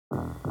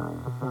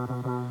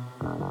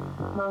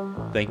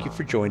Thank you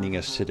for joining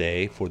us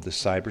today for the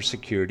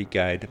Cybersecurity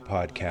Guide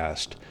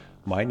podcast.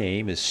 My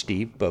name is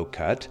Steve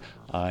Bocut.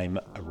 I'm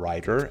a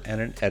writer and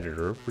an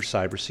editor for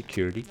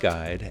Cybersecurity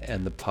Guide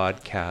and the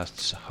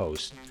podcast's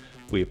host.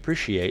 We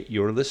appreciate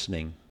your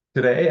listening.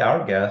 Today,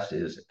 our guest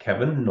is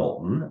Kevin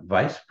Nolten,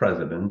 Vice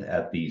President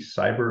at the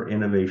Cyber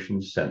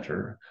Innovation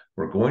Center.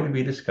 We're going to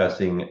be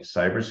discussing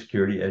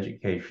cybersecurity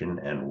education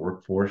and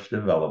workforce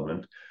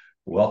development.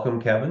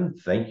 Welcome, Kevin.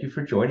 Thank you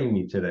for joining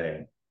me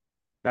today.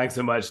 Thanks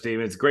so much, Steve.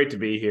 It's great to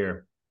be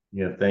here.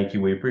 Yeah, thank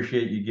you. We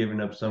appreciate you giving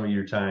up some of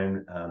your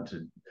time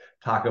to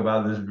talk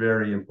about this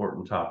very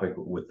important topic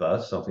with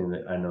us, something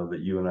that I know that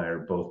you and I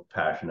are both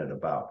passionate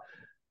about.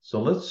 So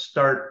let's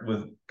start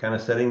with kind of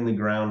setting the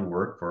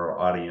groundwork for our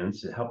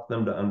audience, help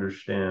them to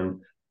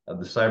understand the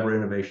Cyber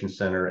Innovation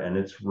Center and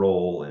its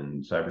role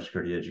in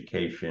cybersecurity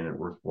education and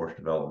workforce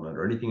development,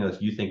 or anything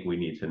else you think we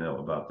need to know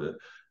about the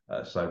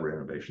Cyber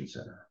Innovation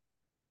Center.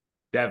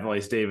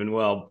 Definitely, Stephen.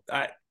 Well,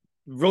 I'm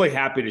really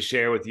happy to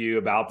share with you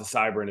about the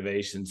Cyber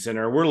Innovation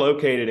Center. We're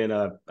located in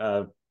a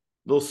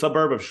little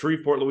suburb of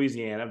Shreveport,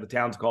 Louisiana. The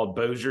town's called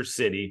Bossier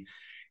City.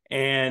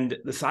 And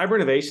the Cyber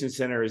Innovation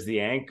Center is the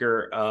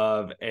anchor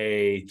of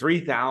a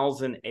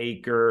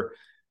 3,000-acre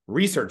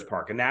research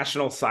park, a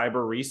national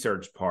cyber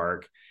research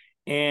park.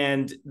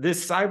 And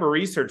this cyber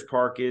research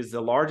park is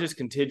the largest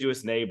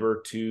contiguous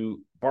neighbor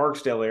to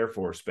Barksdale Air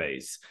Force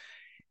Base.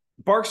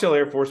 Barksdale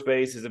Air Force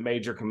Base is a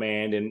major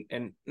command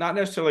and not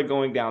necessarily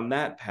going down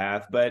that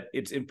path, but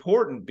it's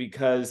important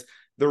because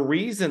the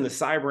reason the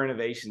Cyber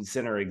Innovation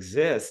Center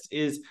exists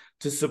is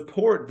to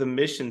support the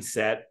mission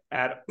set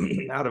out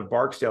of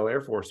Barksdale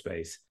Air Force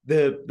Base.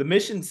 The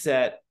mission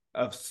set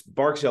of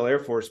Barksdale Air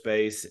Force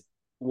Base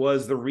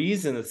was the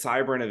reason the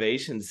Cyber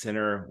Innovation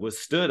Center was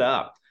stood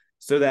up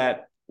so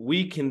that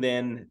we can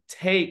then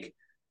take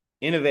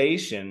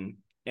innovation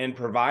and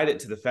provide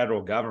it to the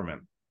federal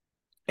government.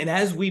 And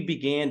as we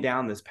began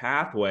down this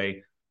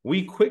pathway,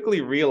 we quickly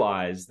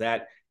realized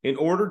that in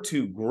order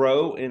to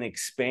grow and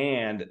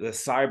expand the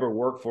cyber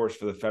workforce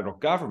for the federal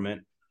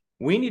government,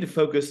 we need to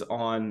focus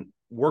on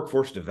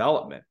workforce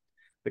development.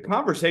 The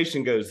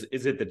conversation goes,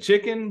 is it the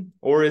chicken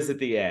or is it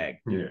the egg?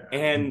 Yeah.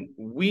 And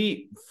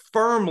we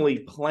firmly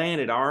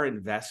planted our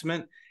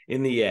investment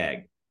in the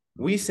egg.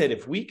 We said,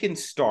 if we can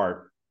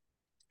start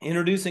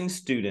introducing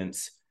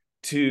students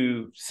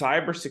to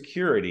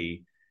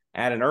cybersecurity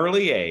at an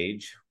early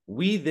age,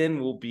 we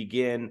then will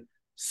begin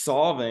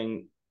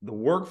solving the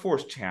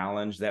workforce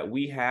challenge that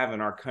we have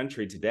in our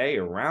country today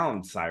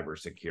around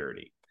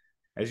cybersecurity.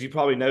 As you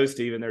probably know,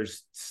 Stephen,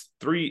 there's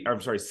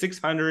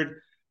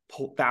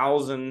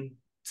 600,000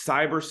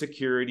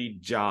 cybersecurity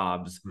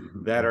jobs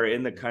that are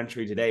in the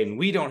country today, and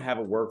we don't have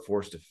a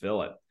workforce to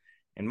fill it.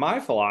 And my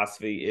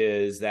philosophy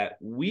is that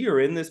we are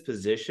in this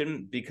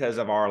position because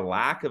of our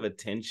lack of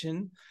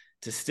attention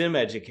to STEM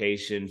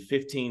education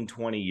 15,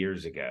 20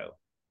 years ago.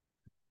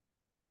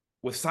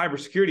 With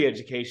cybersecurity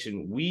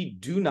education, we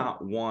do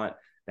not want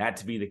that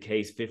to be the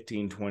case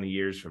 15, 20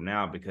 years from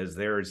now because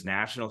there is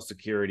national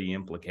security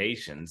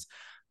implications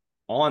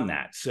on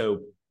that. So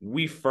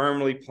we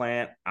firmly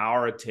plant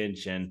our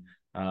attention,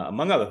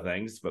 among other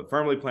things, but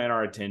firmly plant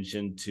our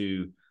attention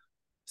to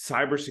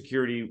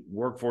cybersecurity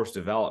workforce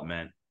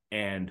development.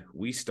 And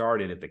we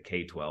started at the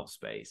K-12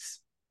 space.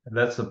 And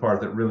that's the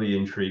part that really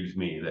intrigues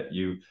me, that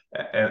you,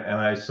 and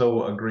I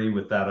so agree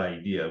with that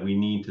idea. We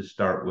need to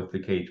start with the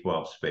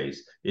K-12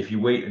 space. If you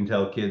wait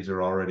until kids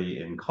are already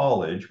in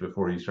college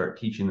before you start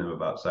teaching them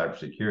about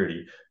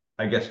cybersecurity,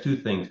 I guess two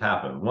things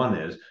happen. One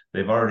is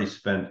they've already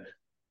spent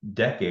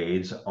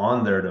decades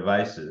on their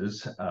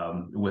devices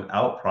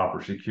without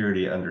proper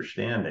security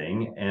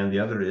understanding. And the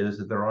other is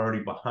that they're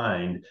already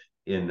behind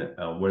in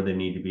where they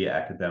need to be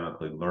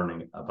academically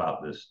learning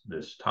about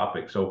this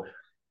topic. So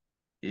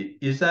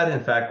is that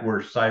in fact where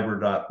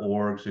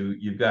cyber.org, so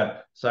you've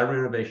got Cyber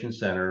Innovation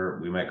Center,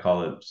 we might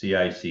call it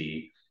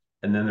CIC,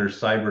 and then there's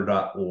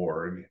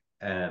cyber.org,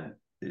 and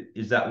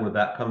is that where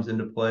that comes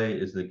into play?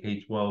 Is the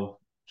K-12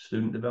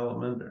 student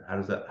development,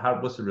 or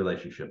what's the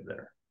relationship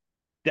there?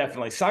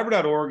 Definitely.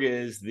 Cyber.org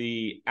is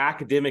the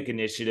academic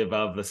initiative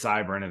of the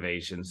Cyber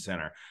Innovation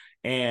Center.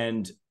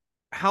 And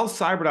how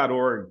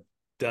cyber.org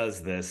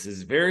does this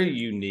is very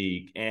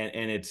unique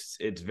and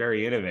it's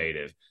very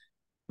innovative.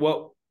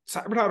 What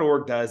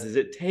cyber.org does is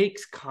it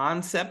takes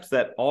concepts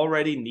that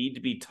already need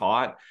to be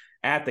taught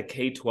at the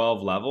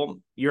K-12 level,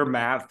 your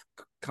math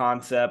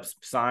concepts,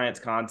 science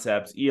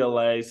concepts,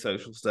 ELA,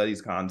 social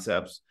studies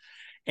concepts,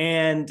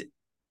 and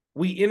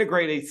we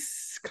integrate a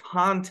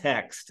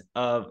context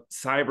of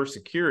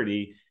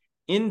cybersecurity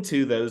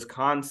into those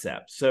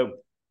concepts. So,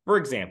 for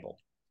example,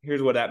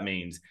 here's what that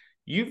means.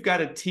 You've got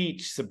to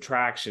teach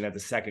subtraction at the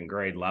second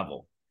grade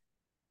level.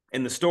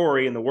 In the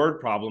story, and the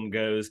word problem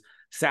goes,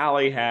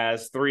 Sally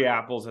has 3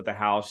 apples at the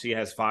house. She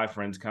has 5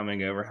 friends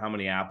coming over. How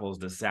many apples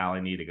does Sally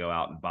need to go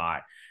out and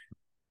buy?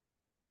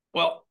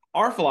 Well,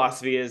 our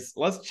philosophy is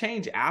let's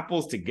change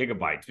apples to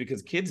gigabytes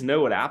because kids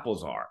know what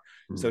apples are.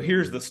 So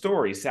here's the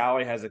story.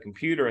 Sally has a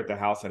computer at the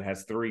house that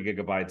has 3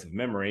 gigabytes of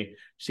memory.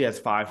 She has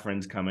 5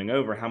 friends coming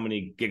over. How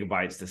many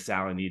gigabytes does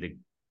Sally need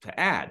to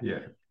add? Yeah.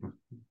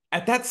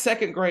 At that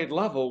second grade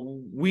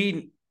level,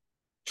 we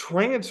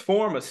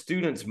transform a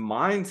student's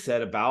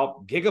mindset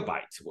about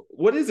gigabytes.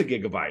 What is a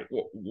gigabyte?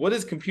 What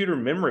is computer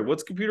memory?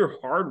 What's computer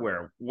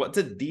hardware? What's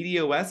a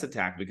DDoS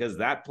attack? Because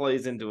that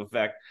plays into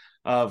effect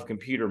of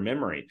computer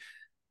memory.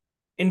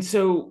 And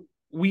so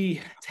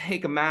we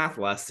take a math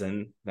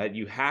lesson that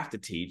you have to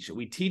teach.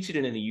 We teach it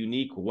in a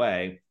unique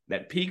way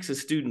that piques a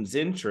student's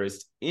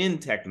interest in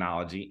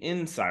technology,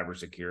 in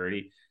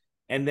cybersecurity.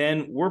 And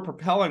then we're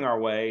propelling our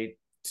way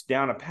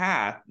down a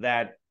path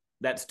that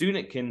that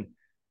student can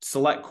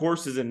select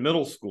courses in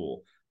middle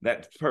school,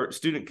 that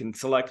student can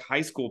select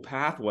high school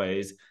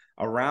pathways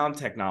around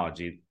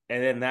technology.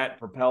 And then that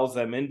propels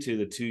them into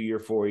the 2-year,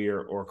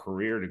 4-year, or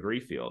career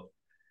degree field.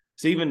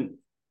 So even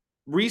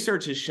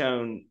research has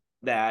shown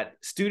that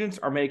students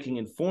are making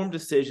informed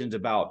decisions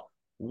about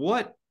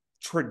what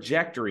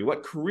trajectory,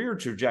 what career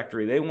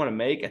trajectory they want to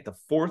make at the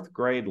 4th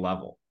grade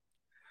level.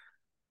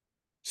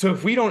 So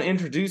if we don't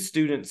introduce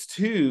students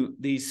to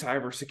these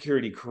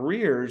cybersecurity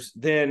careers,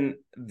 then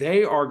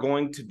they are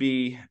going to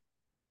be,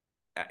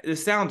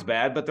 this sounds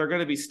bad, but they're going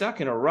to be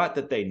stuck in a rut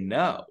that they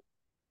know.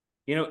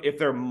 You know, if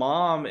their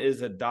mom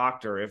is a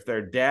doctor, if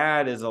their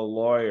dad is a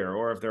lawyer,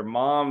 or if their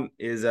mom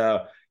is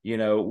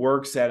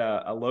works at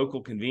a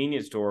local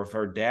convenience store, if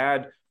her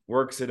dad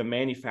works at a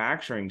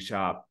manufacturing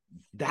shop,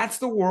 that's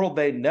the world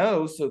they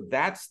know. So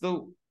that's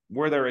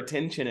where their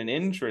attention and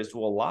interest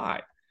will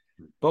lie.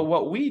 But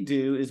what we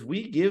do is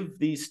we give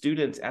these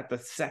students at the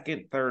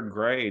 2nd, 3rd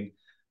grade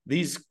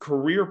these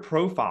career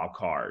profile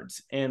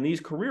cards. And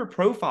these career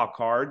profile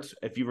cards,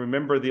 if you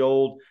remember the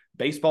old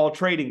baseball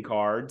trading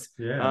cards,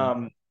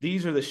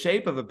 these are the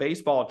shape of a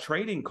baseball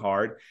trading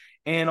card.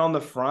 And on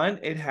the front,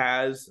 it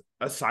has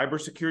a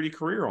cybersecurity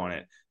career on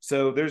it.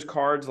 So there's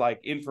cards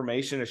like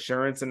information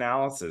assurance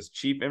analysis,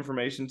 chief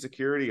information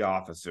security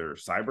officer,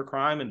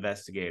 cybercrime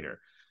investigator.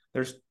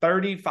 There's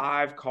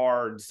 35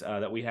 cards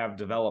that we have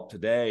developed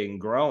today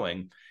and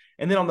growing.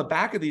 And then on the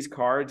back of these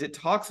cards, it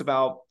talks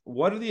about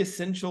what are the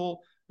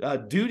essential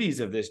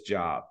duties of this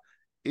job.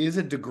 Is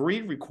a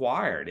degree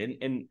required?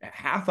 And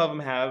half of them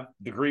have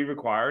degree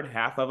required,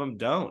 half of them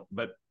don't.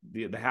 But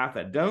the half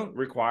that don't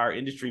require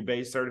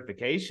industry-based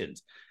certifications.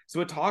 So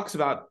it talks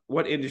about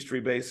what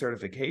industry-based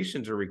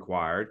certifications are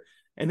required.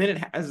 And then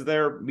it has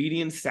their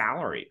median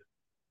salary.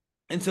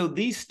 And so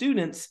these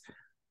students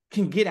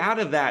can get out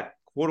of that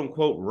quote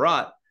unquote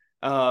rut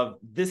of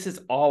this is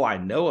all I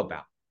know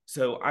about.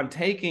 So I'm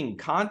taking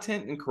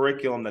content and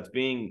curriculum that's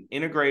being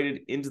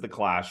integrated into the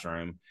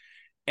classroom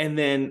and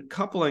then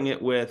coupling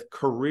it with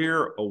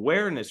career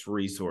awareness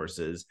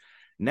resources.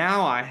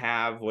 Now I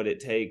have what it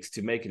takes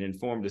to make an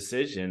informed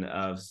decision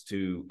as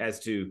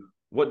to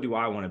what do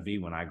I want to be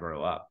when I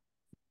grow up.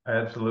 I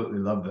absolutely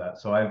love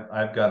that. So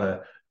I've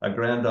got a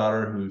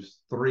granddaughter who's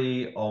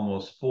 3,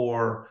 almost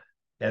 4,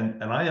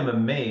 and I am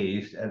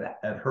amazed at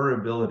her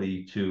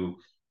ability to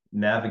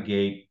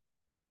navigate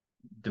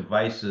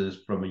devices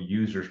from a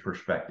user's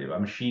perspective. I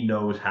mean, she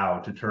knows how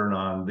to turn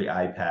on the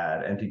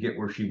iPad and to get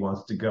where she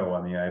wants to go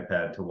on the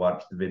iPad to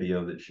watch the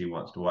video that she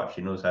wants to watch.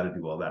 She knows how to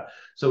do all that.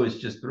 So it's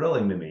just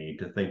thrilling to me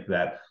to think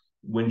that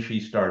when she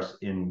starts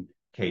in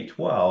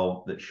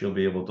K-12, that she'll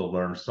be able to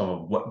learn some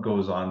of what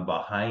goes on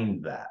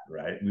behind that,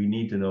 right? We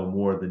need to know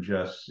more than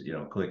just,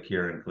 click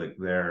here and click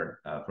there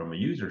from a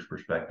user's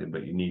perspective,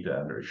 but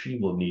she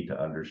will need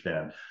to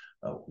understand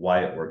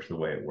why it works the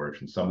way it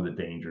works and some of the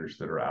dangers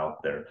that are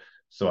out there.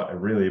 So I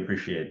really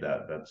appreciate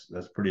that.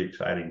 That's pretty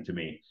exciting to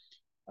me.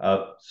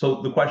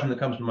 So the question that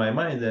comes to my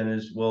mind then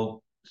is,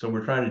 well, so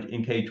we're trying to,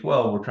 in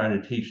K-12, we're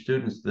trying to teach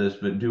students this,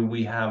 but do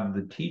we have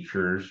the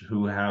teachers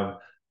who have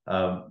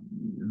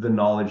the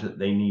knowledge that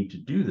they need to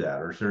do that?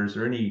 Or is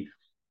there any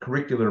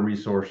curricular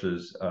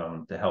resources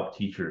to help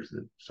teachers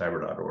that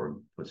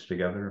cyber.org puts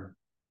together?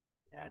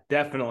 Yeah,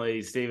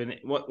 definitely, Stephen.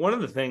 One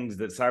of the things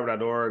that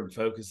cyber.org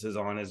focuses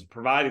on is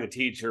providing the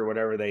teacher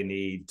whatever they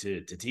need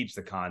to teach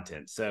the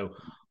content. So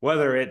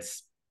whether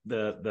it's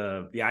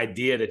the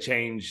idea to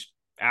change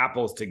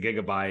apples to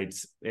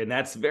gigabytes, and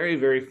that's very,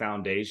 very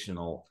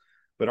foundational,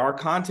 but our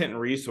content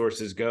and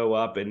resources go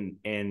up and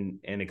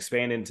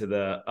expand into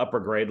the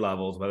upper grade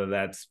levels, whether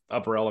that's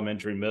upper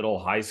elementary, middle,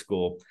 high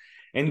school,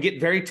 and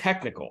get very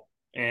technical.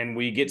 And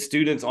we get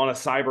students on a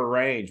cyber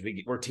range.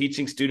 We're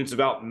teaching students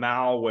about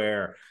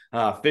malware,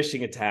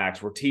 phishing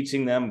attacks. We're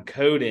teaching them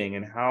coding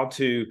and how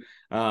to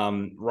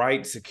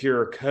write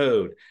secure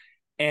code.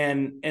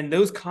 And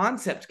those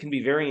concepts can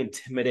be very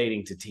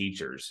intimidating to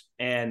teachers.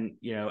 And,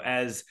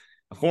 as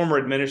a former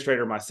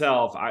administrator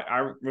myself,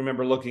 I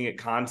remember looking at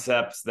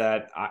concepts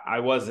that I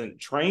wasn't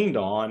trained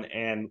on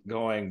and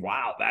going,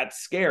 wow, that's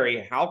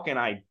scary. How can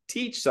I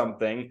teach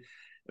something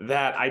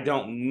that I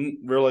don't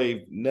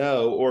really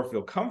know or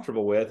feel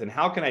comfortable with? And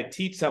how can I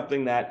teach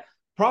something that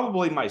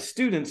probably my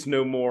students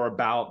know more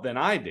about than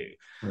I do?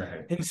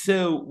 Right. And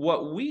so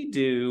what we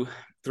do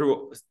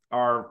through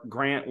our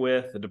grant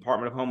with the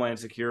Department of Homeland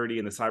Security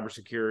and the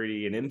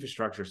Cybersecurity and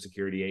Infrastructure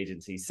Security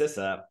Agency,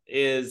 CISA,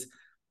 is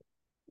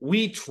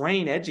we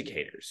train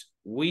educators.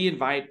 We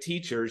invite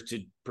teachers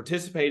to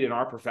participate in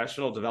our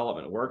professional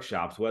development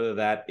workshops, whether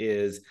that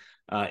is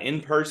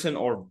in person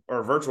or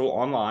virtual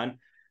online.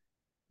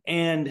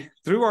 And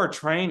through our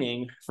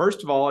training,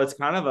 first of all, it's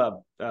kind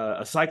of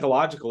a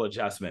psychological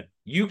adjustment.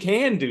 You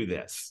can do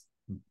this.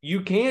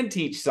 You can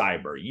teach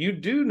cyber. You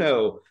do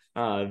know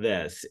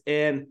this.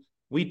 And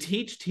we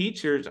teach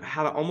teachers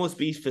how to almost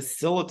be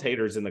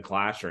facilitators in the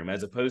classroom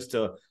as opposed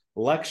to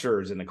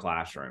lecturers in the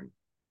classroom.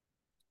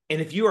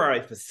 And if you are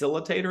a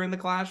facilitator in the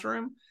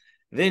classroom,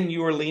 then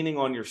you are leaning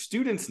on your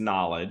students'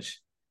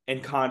 knowledge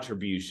and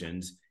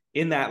contributions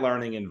in that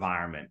learning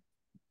environment.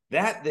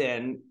 That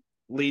then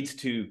leads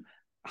to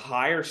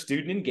higher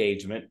student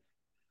engagement,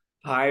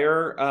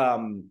 higher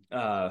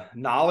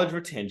knowledge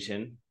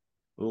retention,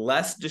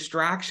 less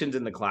distractions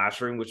in the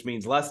classroom, which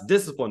means less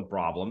discipline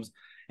problems.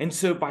 And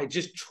so by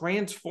just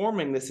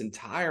transforming this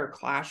entire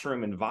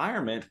classroom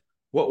environment,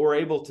 what we're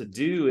able to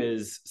do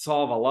is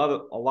solve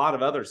a lot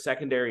of other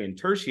secondary and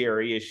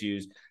tertiary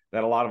issues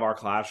that a lot of our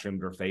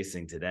classrooms are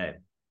facing today.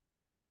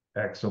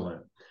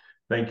 Excellent.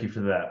 Thank you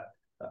for that.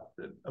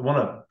 I want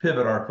to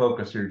pivot our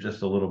focus here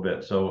just a little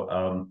bit.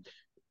 So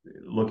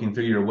looking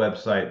through your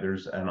website,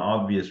 there's an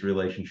obvious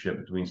relationship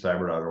between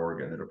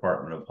cyber.org and the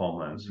Department of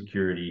Homeland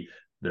Security.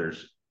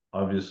 There's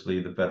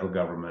obviously the federal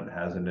government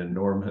has an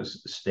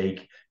enormous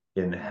stake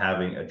in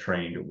having a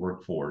trained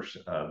workforce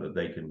that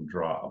they can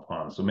draw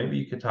upon. So maybe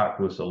you could talk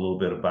to us a little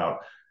bit about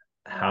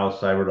how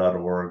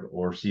cyber.org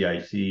or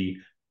CIC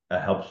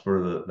helps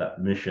further that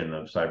mission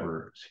of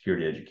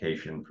cybersecurity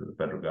education for the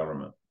federal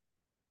government.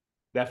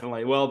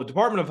 Definitely. Well, the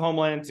Department of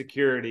Homeland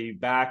Security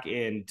back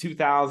in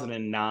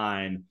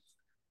 2009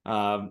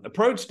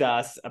 approached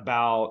us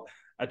about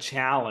a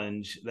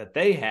challenge that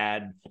they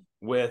had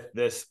with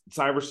this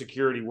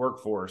cybersecurity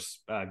workforce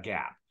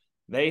gap.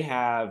 They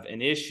have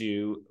an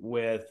issue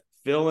with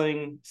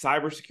filling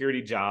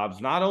cybersecurity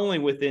jobs, not only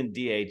within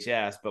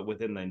DHS, but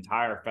within the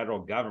entire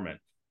federal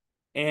government.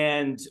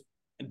 And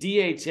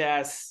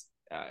DHS,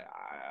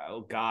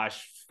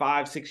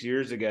 5-6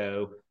 years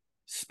ago,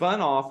 spun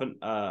off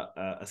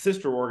a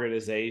sister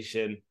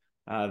organization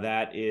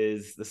that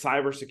is the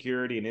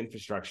Cybersecurity and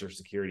Infrastructure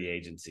Security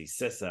Agency,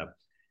 CISA.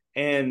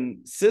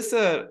 And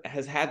CISA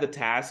has had the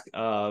task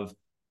of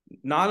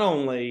not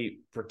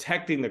only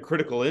protecting the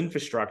critical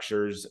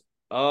infrastructures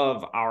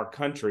of our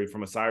country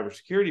from a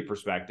cybersecurity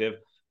perspective,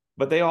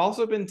 but they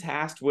also been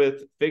tasked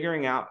with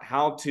figuring out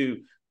how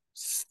to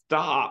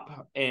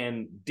stop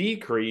and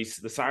decrease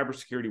the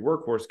cybersecurity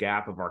workforce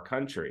gap of our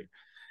country.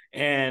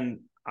 And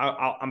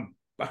I'm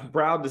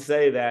proud to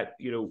say that,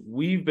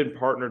 we've been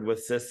partnered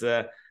with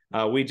CISA.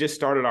 We just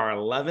started our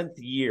 11th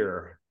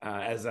year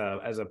as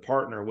a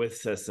partner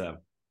with CISA.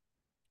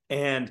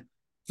 And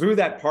through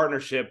that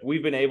partnership,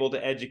 we've been able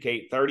to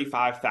educate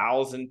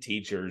 35,000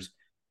 teachers.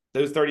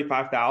 Those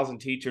 35,000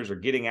 teachers are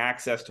getting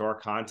access to our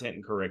content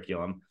and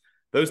curriculum.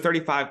 Those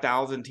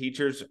 35,000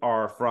 teachers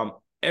are from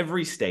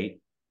every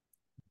state,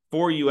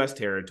 4 U.S.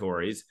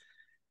 territories,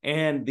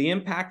 and the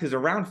impact is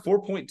around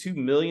 4.2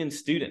 million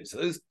students.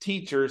 Those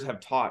teachers have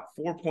taught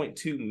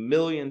 4.2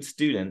 million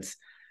students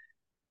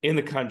in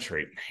the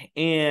country.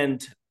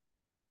 And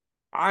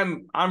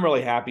I'm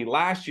really happy.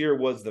 Last year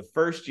was the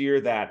first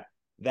year that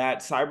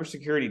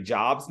cybersecurity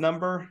jobs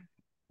number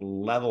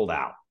leveled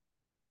out.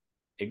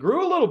 It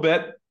grew a little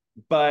bit,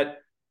 but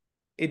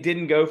it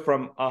didn't go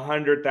from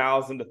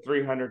 100,000 to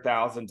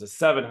 300,000 to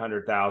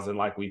 700,000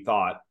 like we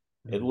thought.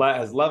 It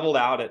has leveled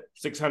out at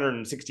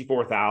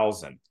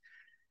 664,000.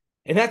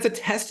 And that's a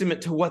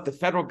testament to what the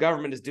federal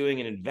government is doing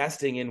in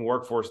investing in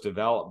workforce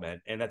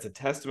development. And that's a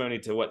testimony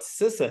to what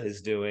CISA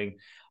is doing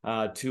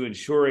to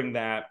ensuring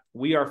that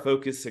we are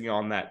focusing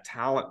on that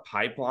talent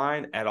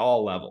pipeline at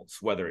all levels,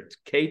 whether it's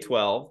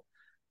K-12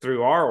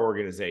 through our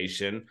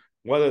organization,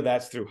 whether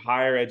that's through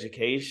higher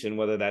education,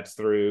 whether that's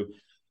through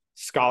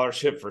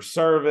scholarship for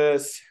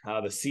service,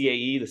 the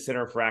CAE, the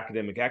Center for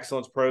Academic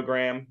Excellence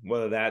program,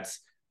 whether that's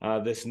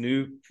this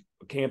new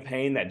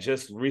campaign that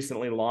just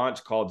recently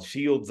launched called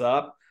Shields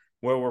Up,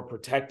 where we're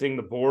protecting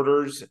the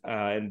borders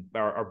and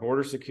our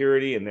border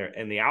security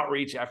and the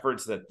outreach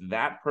efforts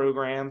that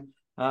program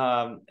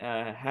has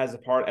as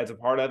a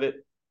part of it.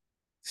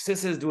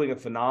 CISA is doing a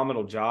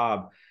phenomenal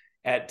job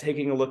at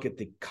taking a look at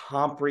the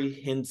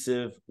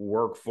comprehensive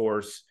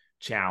workforce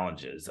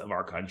challenges of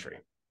our country.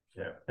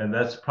 Yeah, and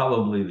that's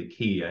probably the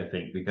key, I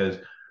think, because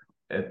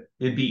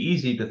it'd be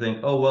easy to think,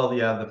 oh, well,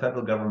 yeah, the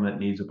federal government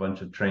needs a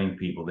bunch of trained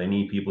people. They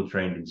need people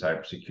trained in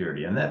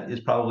cybersecurity. And that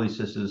is probably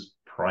CISA's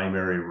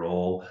primary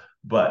role.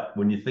 But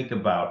when you think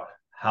about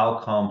how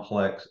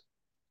complex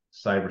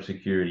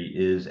cybersecurity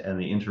is and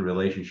the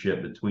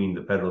interrelationship between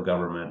the federal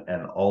government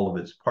and all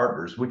of its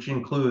partners, which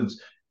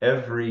includes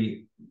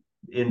every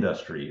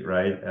industry,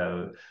 right?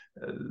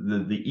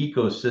 The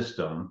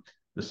ecosystem,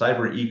 the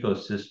cyber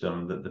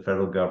ecosystem that the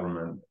federal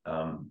government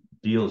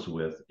deals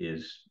with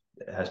is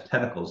has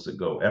tentacles that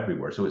go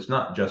everywhere. So it's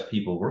not just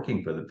people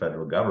working for the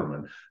federal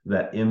government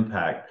that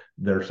impact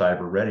their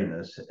cyber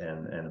readiness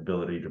and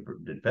ability to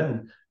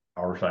defend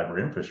our cyber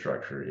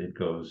infrastructure. It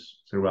goes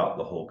throughout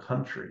the whole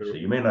country. So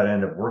you may not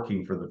end up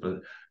working for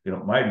the,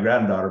 my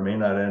granddaughter may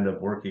not end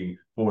up working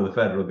for the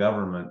federal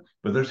government,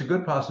 but there's a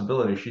good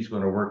possibility she's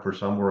going to work for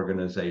some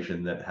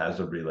organization that has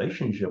a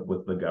relationship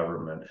with the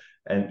government,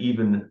 and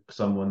even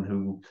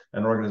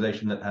an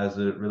organization that has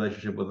a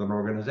relationship with an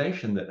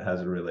organization that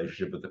has a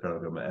relationship with the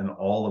federal government. And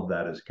all of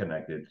that is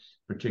connected,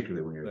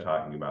 particularly when you're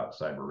talking about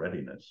cyber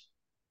readiness.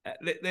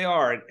 They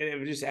are. And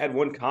if just add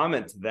one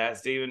comment to that,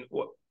 Stephen,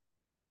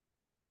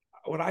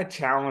 what I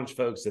challenge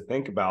folks to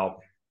think about,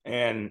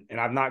 and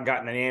I've not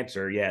gotten an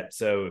answer yet.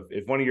 So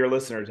if one of your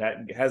listeners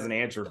has an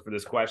answer for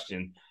this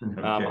question,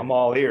 okay, I'm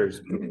all ears.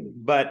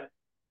 But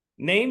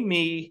name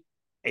me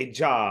a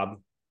job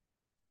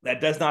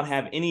that does not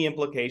have any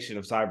implication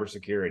of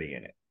cybersecurity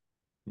in it.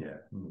 Yeah,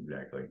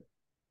 exactly.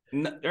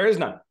 No, there is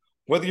none.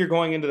 Whether you're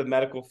going into the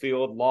medical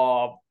field,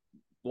 law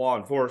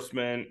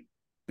enforcement,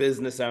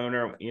 business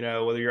owner,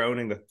 whether you're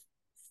owning the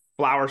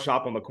flower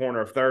shop on the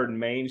corner of 3rd and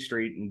Main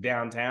Street in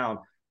downtown,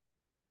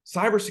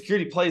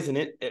 cybersecurity plays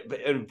an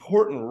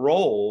important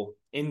role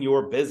in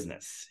your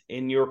business,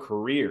 in your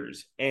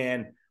careers,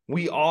 and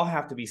we all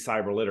have to be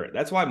cyber literate.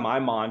 That's why my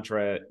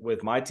mantra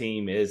with my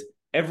team is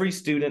every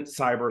student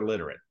cyber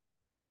literate,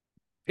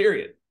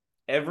 period.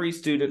 Every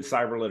student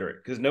cyber literate,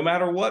 because no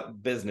matter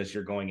what business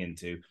you're going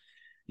into,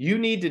 you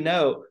need to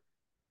know,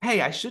 hey,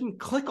 I shouldn't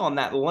click on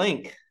that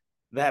link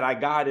that I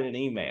got in an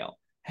email.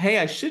 Hey,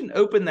 I shouldn't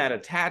open that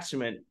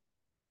attachment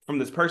from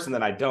this person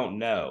that I don't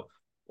know.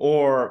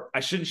 Or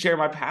I shouldn't share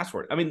my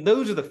password. I mean,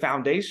 those are the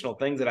foundational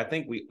things that I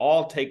think we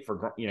all take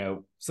for,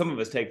 some of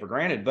us take for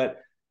granted. But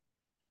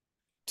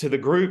to the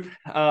group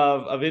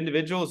of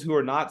individuals who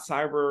are not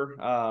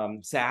cyber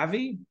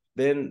savvy,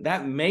 then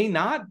that may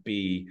not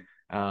be,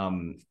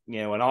 an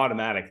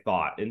automatic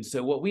thought. And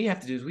so what we have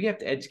to do is we have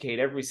to educate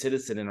every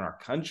citizen in our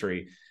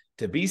country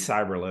to be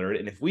cyber literate.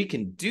 And if we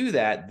can do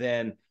that,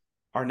 then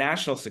our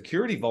national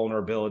security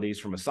vulnerabilities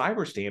from a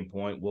cyber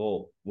standpoint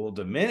will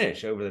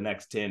diminish over the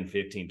next 10,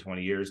 15,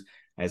 20 years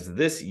as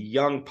this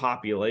young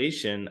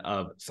population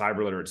of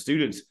cyber literate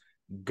students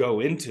go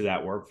into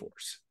that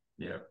workforce.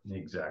 Yeah,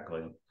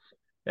 exactly.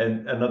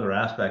 And another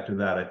aspect of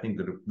that, I think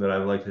that I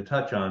would like to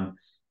touch on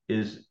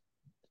is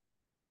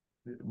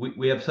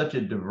we have such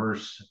a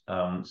diverse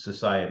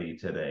society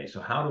today. So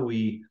how do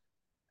we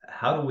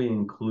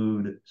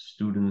include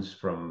students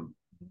from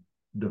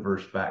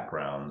diverse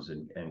backgrounds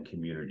and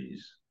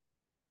communities?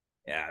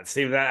 Yeah,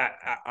 Steve, that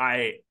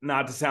I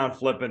not to sound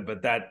flippant,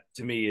 but that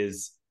to me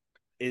is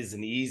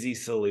an easy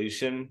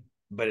solution,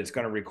 but it's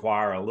going to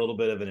require a little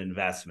bit of an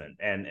investment.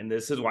 And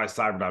this is why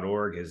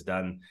cyber.org has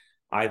done,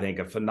 I think,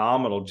 a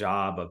phenomenal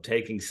job of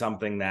taking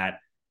something that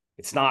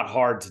it's not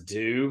hard to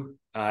do.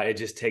 It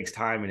just takes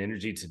time and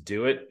energy to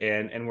do it.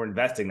 And we're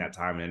investing that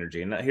time and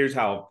energy. And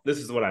this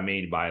is what I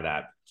mean by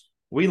that.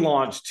 We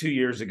launched 2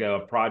 years ago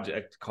a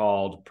project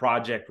called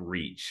Project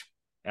Reach.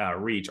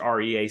 Reach,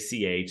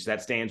 REACH,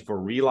 that stands for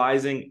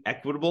Realizing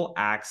Equitable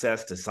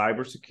Access to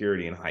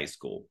Cybersecurity in High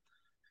School.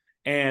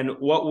 And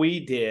what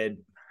we did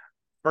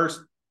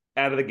first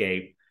out of the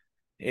gate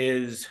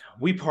is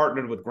we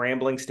partnered with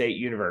Grambling State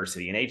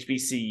University, an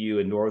HBCU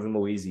in Northern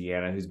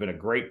Louisiana, who's been a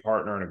great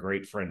partner and a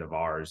great friend of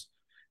ours.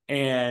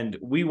 And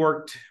we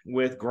worked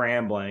with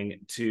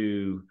Grambling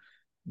to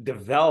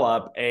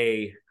develop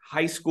a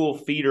high school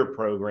feeder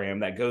program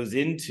that goes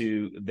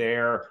into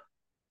their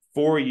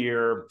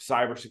 4-year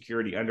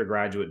cybersecurity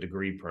undergraduate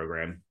degree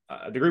program,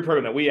 a degree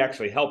program that we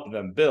actually helped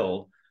them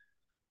build.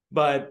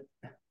 But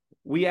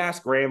we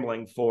asked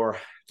Grambling for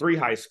 3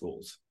 high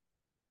schools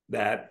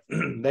that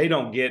they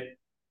don't get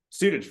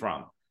students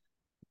from.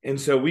 And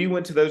so we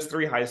went to those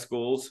 3 high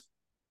schools.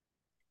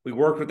 We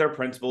worked with their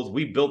principals.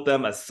 We built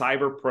them a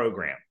cyber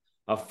program,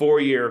 a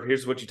 4-year.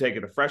 Here's what you take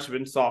at the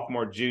freshman,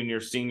 sophomore, junior,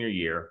 senior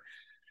year.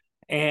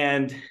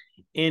 And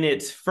in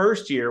its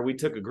first year, we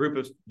took a group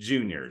of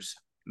juniors.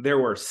 There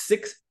were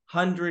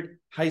 600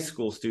 high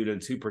school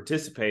students who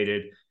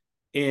participated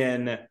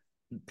in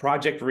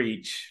Project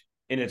Reach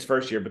in its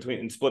first year,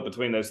 split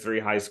between those 3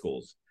 high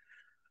schools.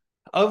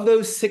 Of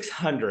those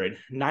 600,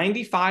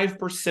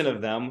 95%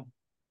 of them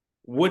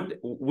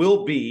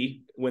will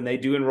be, when they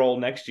do enroll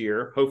next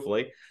year,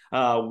 hopefully,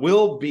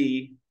 will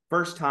be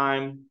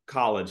first-time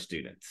college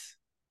students.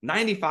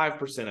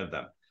 95% of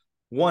them.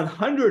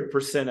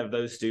 100% of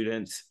those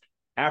students,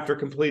 after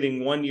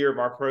completing 1 year of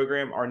our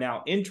program, are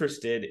now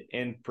interested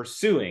in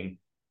pursuing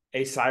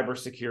a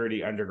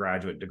cybersecurity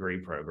undergraduate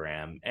degree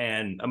program.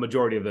 And a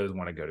majority of those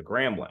want to go to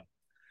Grambling.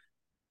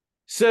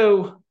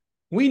 So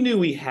we knew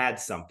we had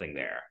something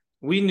there.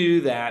 We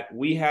knew that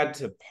we had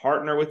to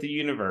partner with the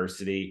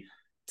university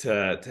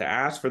to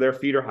ask for their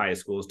feeder high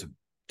schools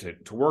to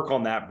work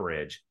on that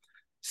bridge.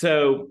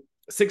 So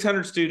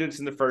 600 students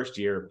in the first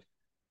year.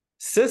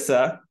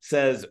 CISA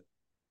says,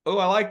 oh,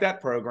 I like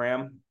that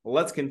program.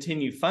 Let's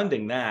continue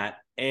funding that.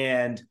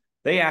 And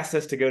they asked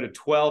us to go to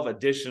 12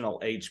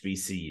 additional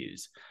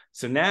HBCUs.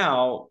 So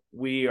now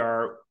we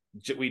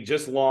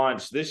just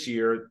launched this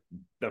year,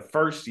 the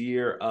first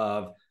year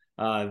of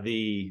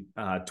the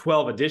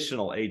 12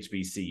 additional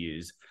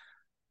HBCUs.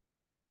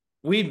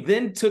 We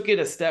then took it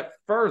a step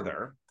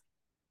further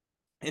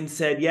and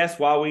said, yes,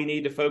 while we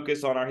need to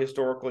focus on our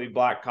historically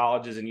Black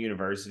colleges and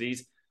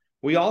universities,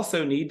 we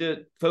also need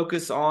to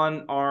focus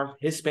on our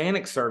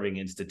Hispanic serving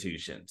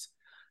institutions.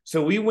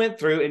 So we went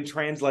through and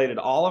translated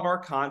all of our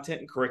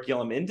content and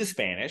curriculum into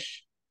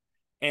Spanish,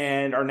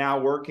 and are now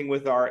working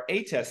with our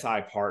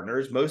HSI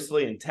partners,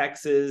 mostly in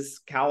Texas,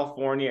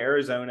 California,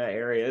 Arizona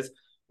areas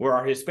where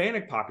our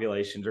Hispanic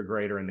populations are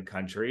greater in the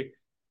country.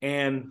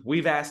 And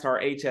we've asked our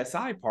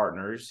HSI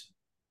partners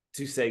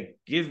to say,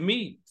 give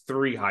me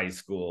 3 high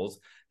schools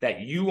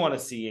that you want to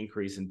see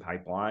increase in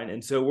pipeline.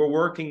 And so we're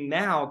working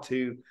now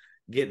to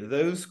get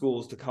those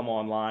schools to come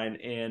online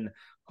in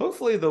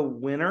hopefully the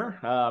winter,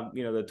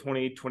 the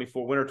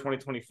 2024, winter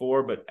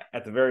 2024, but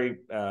at the very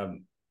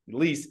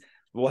least,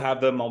 we'll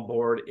have them on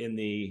board in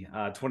the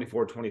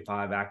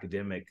 24-25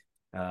 academic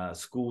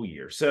school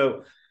year.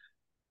 So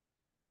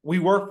we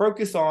were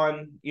focused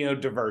on,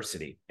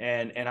 diversity,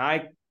 and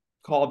I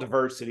call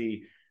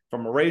diversity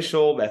from a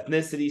racial,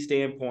 ethnicity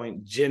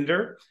standpoint,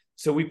 gender.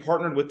 So we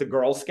partnered with the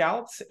Girl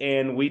Scouts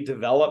and we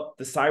developed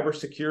the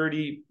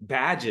cybersecurity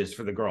badges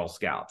for the Girl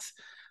Scouts,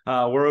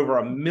 where over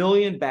 1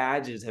 million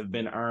badges have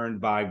been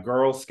earned by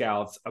Girl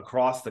Scouts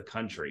across the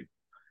country.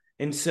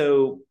 And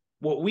so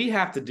what we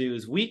have to do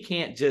is we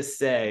can't just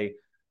say,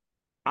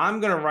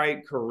 I'm going to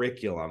write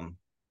curriculum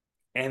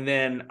and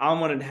then I'm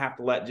going to have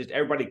to let just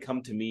everybody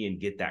come to me and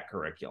get that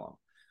curriculum.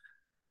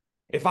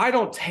 If I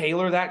don't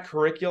tailor that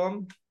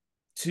curriculum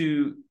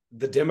to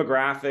the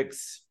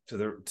demographics, to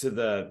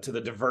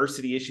the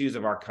diversity issues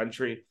of our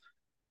country,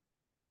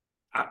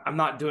 I'm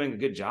not doing a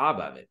good job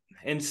of it.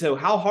 And so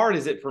how hard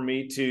is it for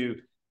me to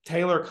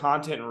tailor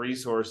content and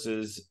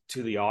resources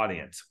to the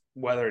audience,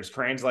 whether it's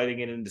translating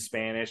it into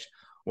Spanish,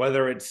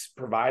 whether it's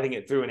providing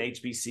it through an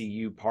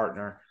HBCU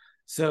partner?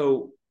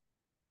 So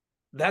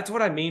that's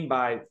what I mean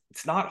by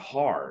it's not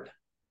hard.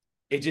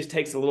 It just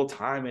takes a little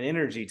time and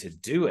energy to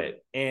do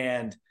it.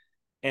 And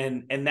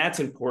that's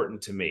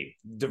important to me.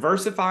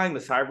 Diversifying the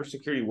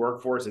cybersecurity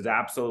workforce is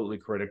absolutely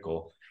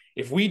critical.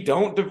 If we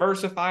don't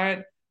diversify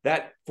it,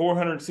 that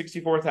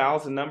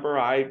 464,000 number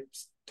I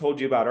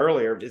told you about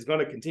earlier is going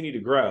to continue to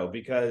grow,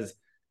 because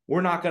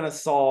we're not going to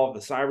solve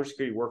the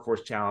cybersecurity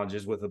workforce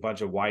challenges with a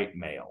bunch of white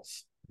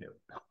males. Yep.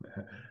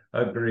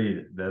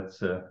 Agreed.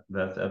 That's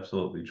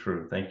absolutely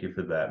true. Thank you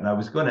for that. And I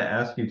was going to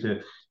ask you to,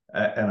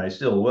 and I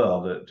still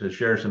will, to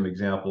share some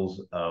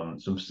examples,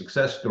 some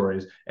success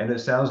stories. And it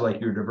sounds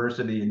like your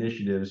diversity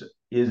initiatives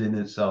is in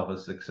itself a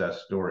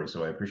success story.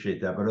 So I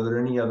appreciate that. But are there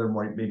any other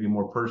maybe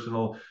more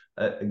personal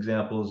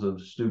examples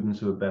of students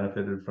who have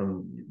benefited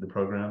from the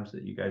programs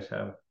that you guys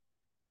have?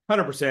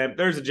 100%.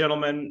 There's a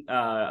gentleman,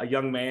 a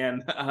young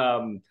man,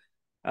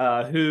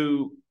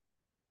 who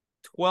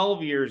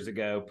 12 years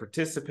ago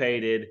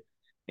participated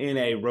in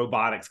a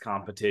robotics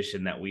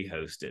competition that we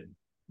hosted.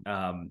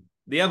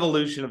 The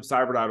evolution of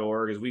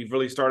cyber.org is we've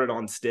really started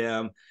on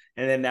STEM,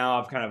 and then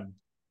now I've kind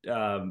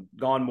of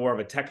gone more of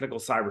a technical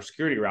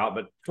cybersecurity route.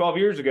 But 12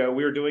 years ago,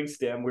 we were doing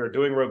STEM, we were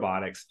doing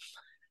robotics,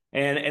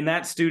 and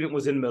that student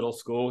was in middle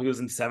school. He was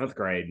in 7th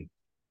grade.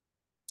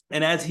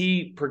 And as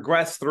he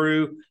progressed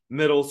through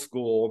middle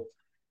school,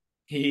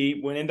 he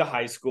went into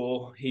high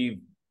school.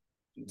 He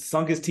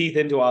sunk his teeth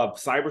into a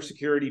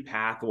cybersecurity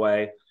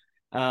pathway,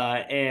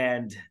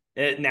 and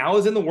now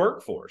is in the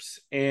workforce.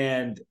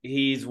 And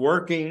he's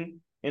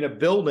working in a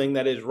building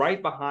that is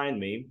right behind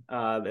me.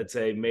 That's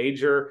a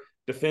major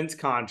defense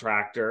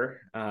contractor,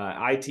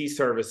 IT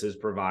services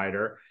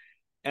provider,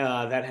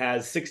 that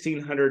has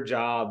 1,600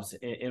 jobs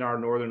in our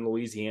Northern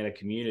Louisiana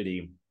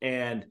community.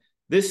 And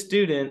this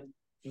student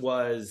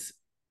was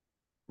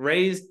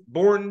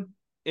born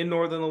in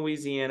Northern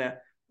Louisiana,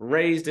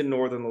 raised in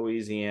Northern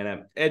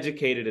Louisiana,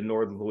 educated in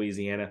Northern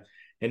Louisiana,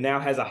 and now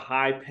has a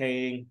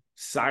high-paying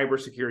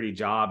cybersecurity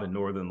job in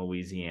Northern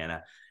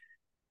Louisiana.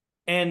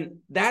 And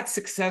that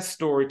success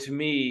story to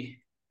me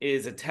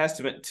is a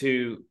testament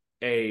to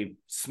a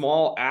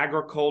small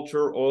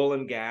agriculture, oil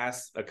and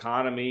gas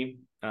economy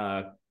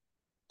kind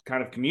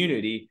of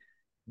community,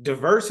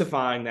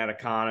 diversifying that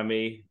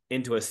economy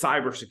into a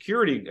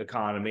cybersecurity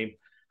economy.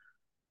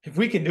 If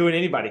we can do it,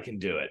 anybody can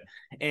do it.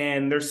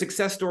 And there's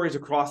success stories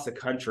across the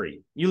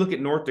country. You look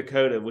at North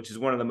Dakota, which is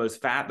one of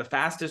the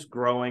fastest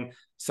growing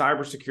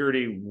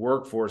cybersecurity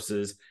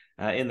workforces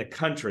in the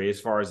country as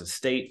far as a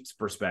state's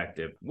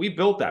perspective. We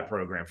built that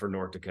program for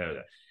North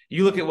Dakota.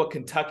 You look at what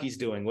Kentucky's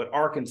doing, what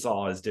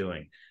Arkansas is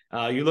doing.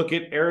 You look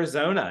at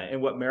Arizona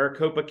and what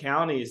Maricopa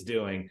County is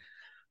doing.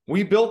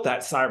 We built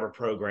that cyber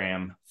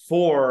program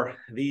for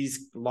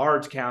these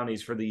large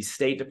counties, for these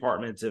state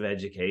departments of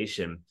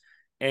education.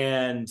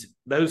 And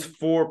those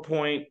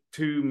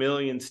 4.2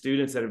 million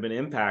students that have been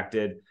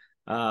impacted,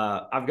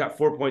 I've got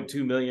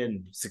 4.2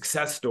 million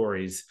success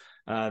stories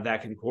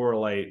that can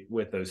correlate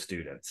with those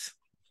students.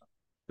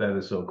 That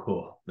is so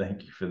cool.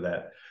 Thank you for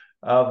that.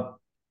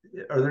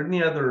 are there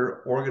any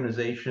other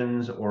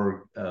organizations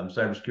or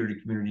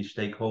cybersecurity community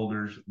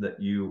stakeholders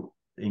that you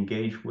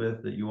engage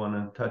with that you want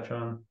to touch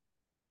on?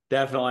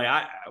 Definitely.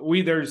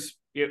 There's,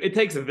 it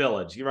takes a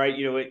village, right?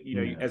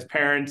 Yeah. As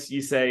parents,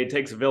 you say it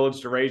takes a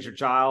village to raise your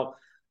child.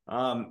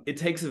 It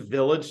takes a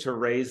village to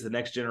raise the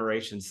next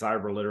generation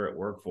cyber literate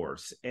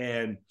workforce.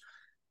 And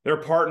there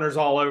are partners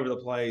all over the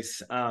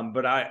place.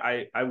 But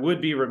I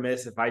would be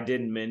remiss if I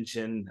didn't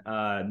mention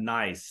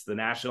NICE, the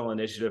National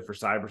Initiative for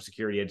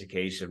Cybersecurity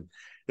Education.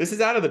 This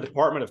is out of the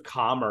Department of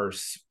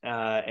Commerce.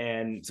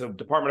 And so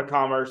Department of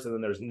Commerce, and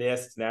then there's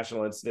NIST,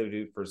 National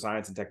Institute for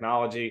Science and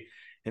Technology.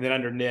 And then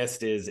under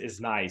NIST is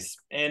NICE.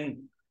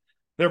 And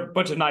they're a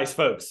bunch of nice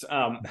folks.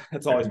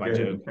 That's always my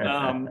joke.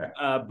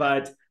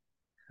 But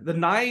the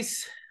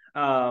NICE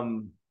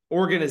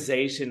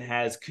organization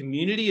has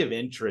community of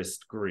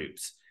interest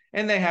groups.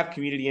 And they have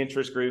community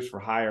interest groups for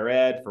higher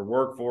ed, for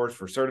workforce,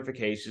 for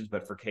certifications,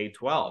 but for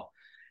K-12.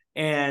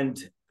 And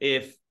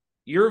if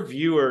your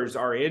viewers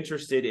are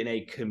interested in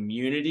a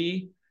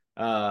community,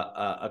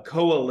 a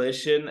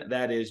coalition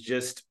that is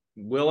just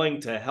willing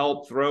to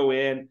help throw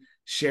in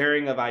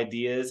sharing of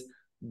ideas,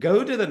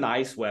 go to the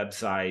NICE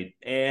website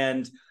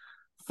and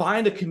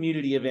find a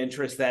community of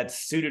interest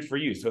that's suited for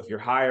you. So if you're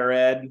higher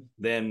ed,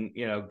 then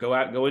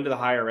go into the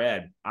higher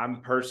ed.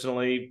 I'm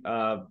personally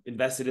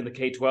invested in the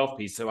K-12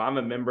 piece, so I'm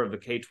a member of the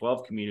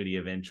K-12 community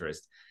of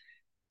interest.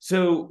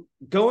 So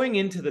going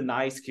into the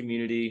NICE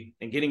community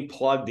and getting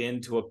plugged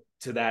into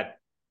that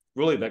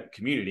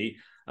community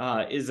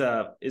is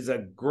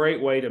a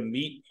great way to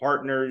meet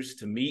partners,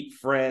 to meet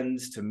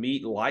friends, to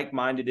meet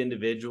like-minded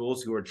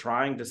individuals who are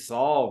trying to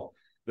solve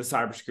the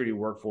cybersecurity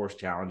workforce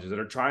challenges, that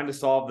are trying to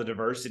solve the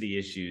diversity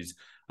issues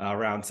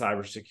around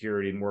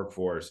cybersecurity and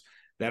workforce,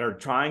 that are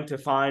trying to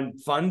find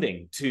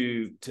funding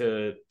to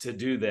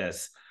do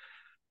this.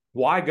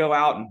 Why go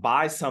out and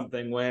buy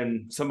something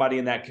when somebody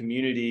in that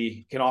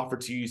community can offer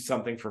to you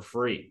something for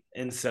free?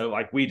 And so,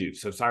 like we do,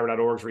 so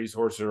cyber.org's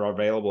resources are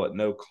available at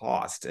no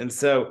cost. And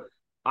so,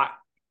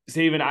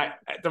 Stephen, at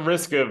the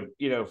risk of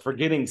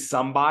forgetting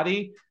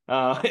somebody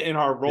in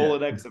our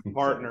Rolodex of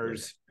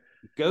partners,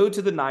 go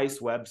to the NICE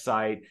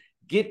website,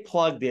 get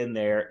plugged in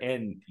there,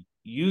 and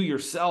you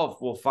yourself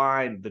will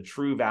find the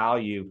true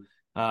value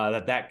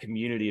that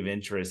community of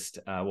interest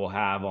will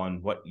have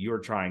on what you're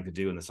trying to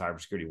do in the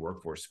cybersecurity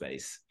workforce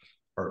space.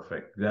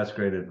 Perfect. That's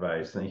great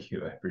advice. Thank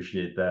you. I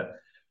appreciate that.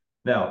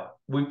 Now,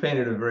 we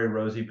painted a very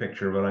rosy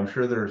picture, but I'm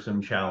sure there are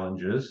some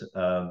challenges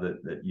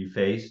that you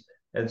face.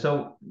 And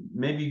so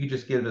maybe you could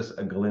just give us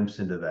a glimpse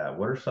into that.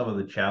 What are some of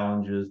the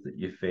challenges that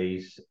you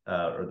face,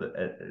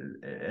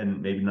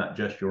 and maybe not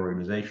just your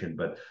organization,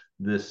 but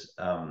this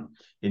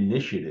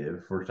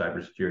initiative for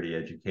cybersecurity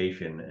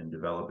education and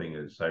developing a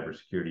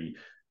cybersecurity,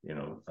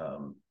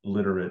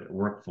 literate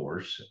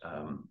workforce?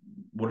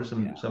 What are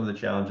some of the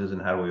challenges,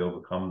 and how do we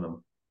overcome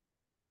them?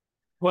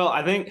 Well,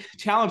 I think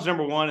challenge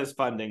number one is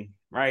funding,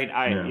 right?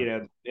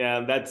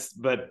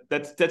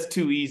 That's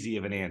too easy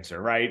of an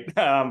answer, right?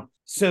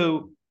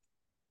 So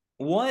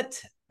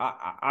what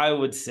I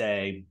would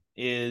say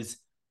is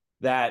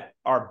that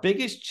our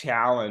biggest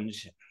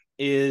challenge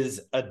is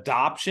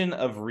adoption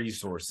of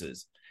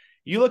resources.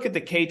 You look at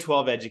the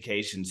K-12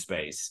 education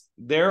space,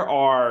 there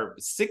are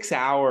 6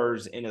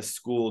 hours in a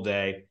school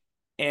day.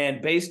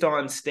 And based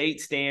on state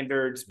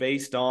standards,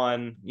 based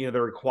on the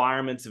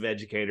requirements of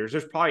educators,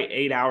 there's probably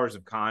 8 hours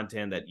of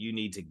content that you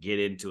need to get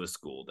into a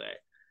school day.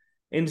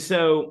 And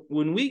so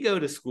when we go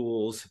to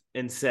schools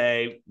and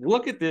say,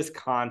 look at this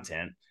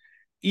content,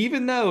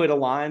 even though it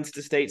aligns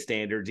to state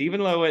standards,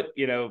 even though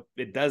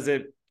it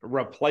doesn't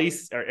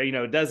replace or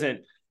it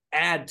doesn't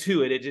add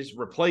to it, it just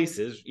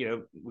replaces.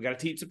 We got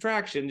to teach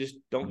subtraction. Just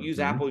don't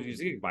use apples,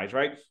 use gigabytes,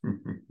 right?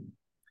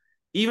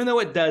 Even though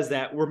it does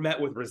that, we're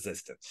met with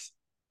resistance.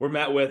 We're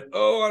met with,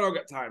 oh, I don't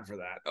got time for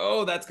that.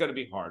 Oh, that's going to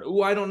be hard.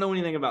 Oh, I don't know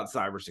anything about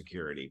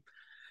cybersecurity.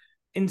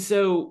 And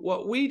so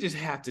what we just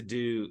have to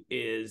do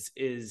is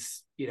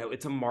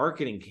it's a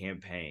marketing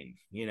campaign,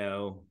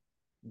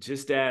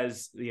 just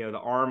as, the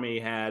Army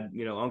had,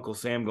 Uncle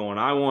Sam going,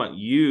 I want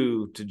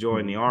you to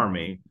join the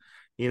Army.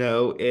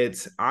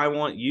 It's, I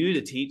want you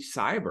to teach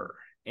cyber,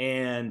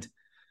 and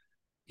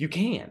you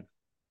can.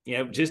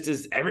 Just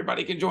as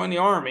everybody can join the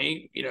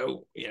Army,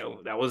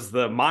 that was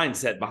the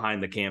mindset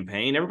behind the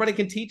campaign. Everybody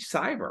can teach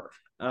cyber.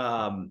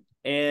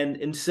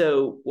 And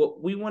so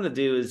what we want to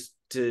do is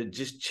to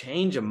just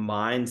change a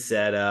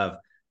mindset of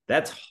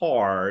that's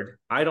hard.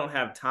 I don't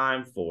have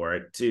time for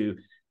it, to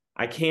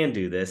I can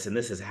do this, and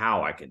this is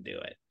how I can do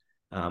it.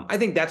 I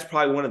think that's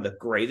probably one of the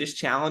greatest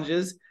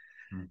challenges.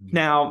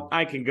 Now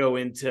I can go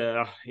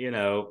into,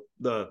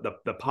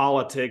 the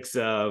politics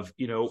of,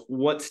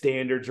 what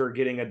standards are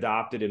getting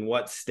adopted in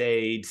what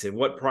states and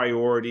what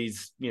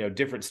priorities,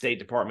 different state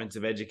departments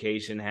of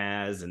education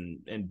has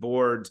and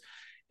boards.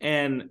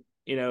 And,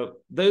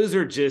 those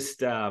are just,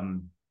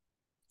 to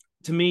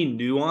me,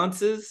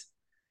 nuances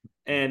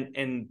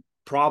and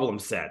problem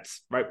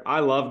sets, right?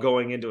 I love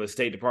going into a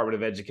state department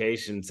of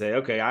education and say,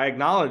 okay, I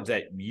acknowledge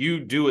that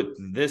you do it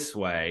this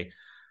way,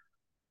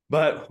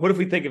 But what if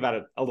we think about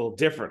it a little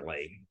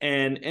differently?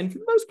 And for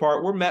the most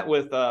part, we're met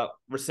with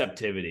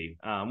receptivity.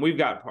 We've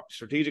got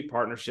strategic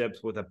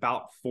partnerships with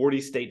about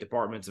 40 state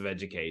departments of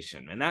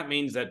education. And that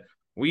means that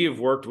we have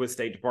worked with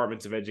state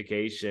departments of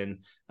education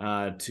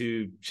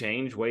to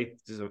change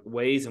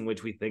ways in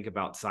which we think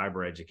about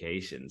cyber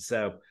education.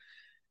 So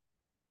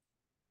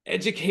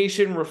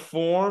education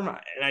reform,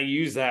 and I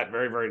use that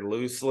very, very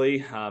loosely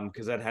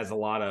because that has a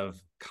lot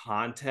of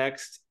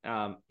context,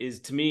 is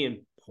to me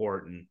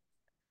important.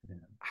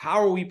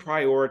 How are we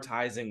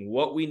prioritizing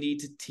what we need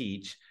to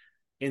teach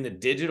in the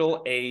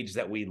digital age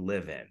that we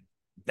live in?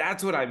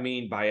 That's what I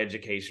mean by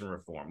education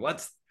reform.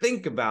 Let's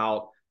think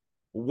about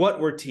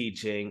what we're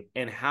teaching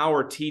and how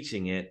we're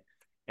teaching it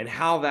and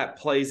how that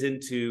plays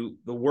into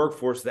the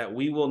workforce that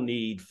we will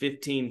need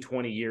 15,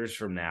 20 years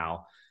from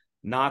now,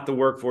 not the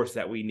workforce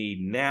that we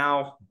need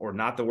now or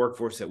not the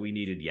workforce that we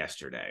needed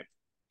yesterday.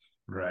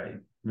 Right.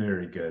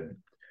 Very good.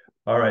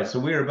 All right, so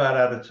we're about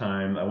out of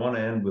time. I want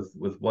to end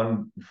with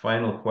one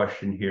final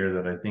question here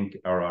that I think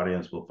our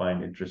audience will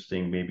find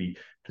interesting, maybe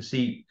to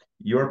see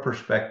your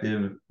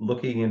perspective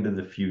looking into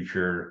the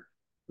future.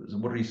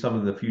 What are some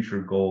of the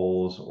future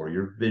goals or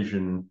your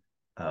vision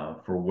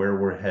for where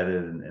we're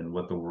headed and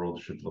what the world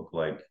should look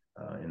like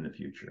in the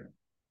future?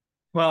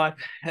 Well,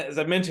 as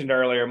I mentioned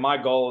earlier, my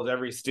goal is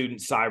every student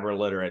cyber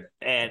literate,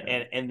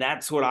 and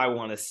that's what I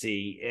want to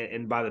see.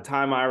 And by the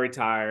time I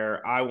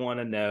retire, I want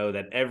to know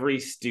that every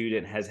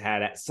student has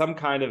had some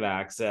kind of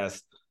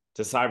access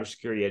to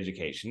cybersecurity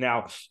education.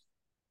 Now,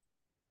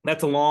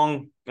 that's a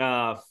long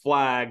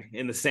flag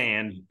in the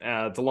sand.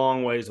 It's a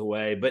long ways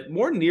away, but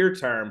more near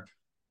term,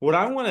 what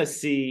I want to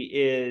see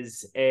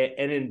is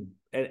an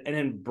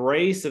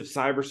embrace of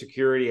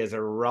cybersecurity as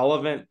a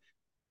relevant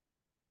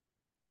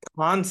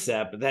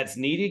concept that's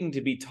needing to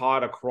be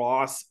taught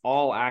across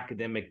all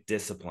academic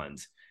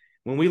disciplines.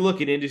 When we look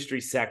at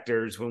industry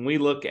sectors, when we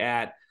look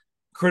at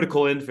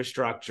critical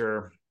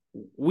infrastructure,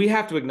 we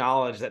have to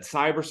acknowledge that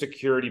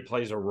cybersecurity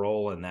plays a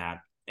role in that.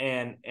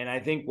 And I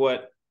think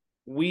what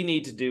we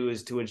need to do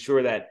is to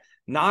ensure that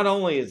not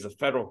only is the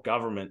federal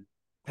government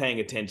paying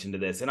attention to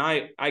this, and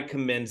I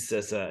commend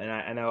CISA, and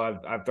I know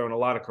I've thrown a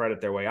lot of credit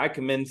their way. I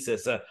commend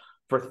CISA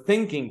for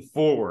thinking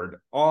forward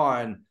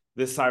on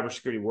this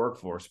cybersecurity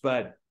workforce,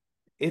 but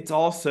it's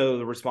also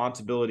the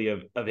responsibility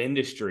of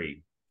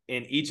industry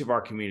in each of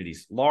our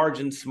communities, large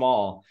and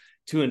small,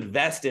 to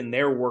invest in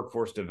their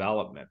workforce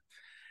development.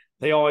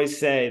 They always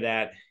say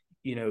that,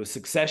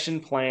 succession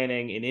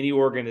planning in any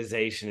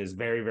organization is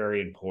very, very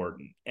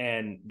important.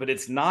 But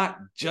it's not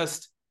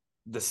just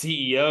the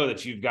CEO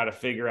that you've got to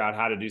figure out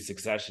how to do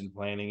succession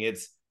planning.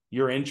 It's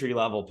your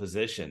entry-level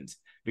positions.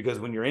 Because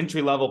when your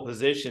entry-level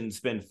positions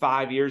spend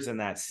 5 years in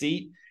that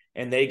seat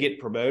and they get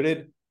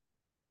promoted,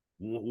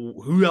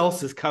 who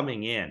else is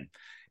coming in?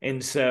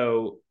 And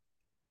so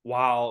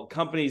while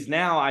companies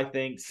now, I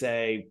think,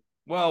 say,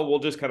 well, we'll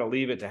just kind of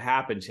leave it to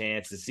happen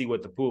chance to see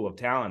what the pool of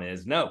talent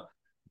is. No,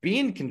 be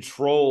in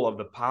control of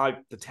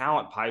the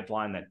talent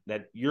pipeline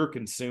that you're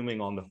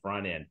consuming on the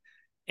front end.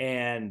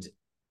 And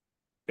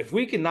if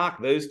we can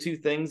knock those two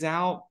things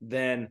out,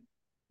 then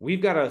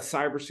we've got a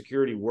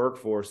cybersecurity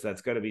workforce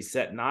that's going to be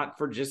set not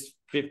for just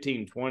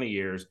 15, 20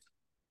 years,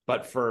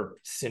 but for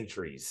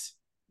centuries,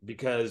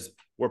 because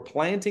we're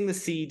planting the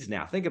seeds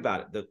now. Think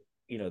about it.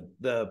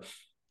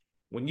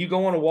 When you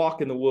go on a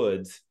walk in the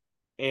woods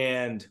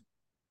and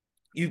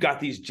you've got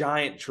these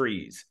giant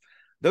trees,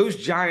 those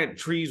giant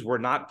trees were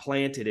not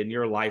planted in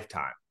your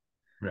lifetime.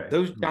 Right.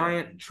 Those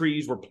giant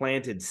trees were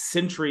planted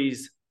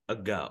centuries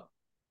ago.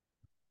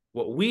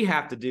 What we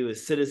have to do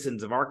as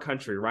citizens of our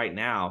country right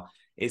now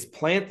is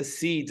plant the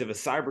seeds of a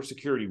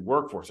cybersecurity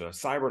workforce, a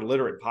cyber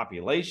literate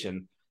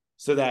population,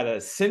 so that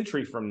a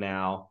century from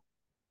now,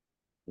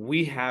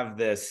 we have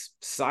this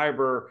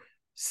cyber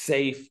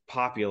safe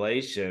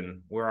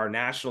population where our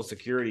national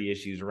security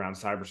issues around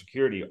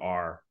cybersecurity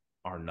are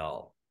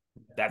null.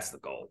 That's the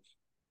goal.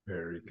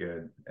 Very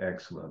good.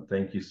 Excellent.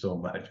 Thank you so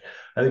much.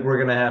 I think we're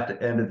going to have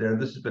to end it there.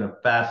 This has been a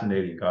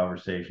fascinating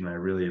conversation. I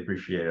really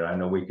appreciate it. I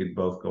know we could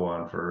both go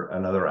on for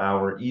another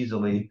hour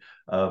easily,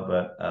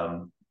 but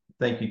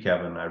thank you,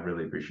 Kevin. I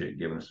really appreciate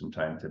giving us some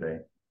time today.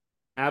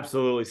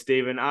 Absolutely,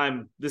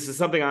 Stephen. This is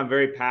something I'm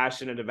very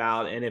passionate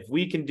about. And if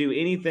we can do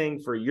anything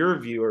for your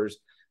viewers,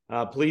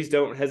 please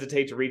don't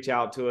hesitate to reach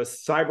out to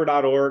us.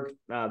 Cyber.org.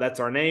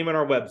 That's our name and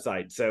our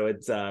website. So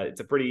it's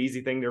a pretty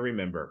easy thing to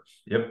remember.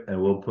 Yep.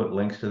 And we'll put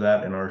links to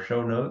that in our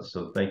show notes.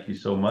 So thank you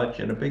so much.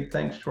 And a big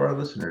thanks to our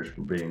listeners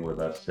for being with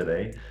us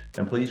today.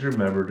 And please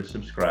remember to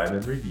subscribe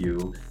and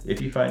review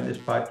if you find this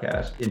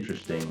podcast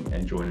interesting,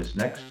 and join us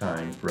next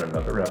time for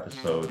another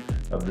episode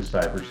of the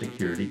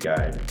Cybersecurity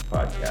Guide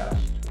podcast.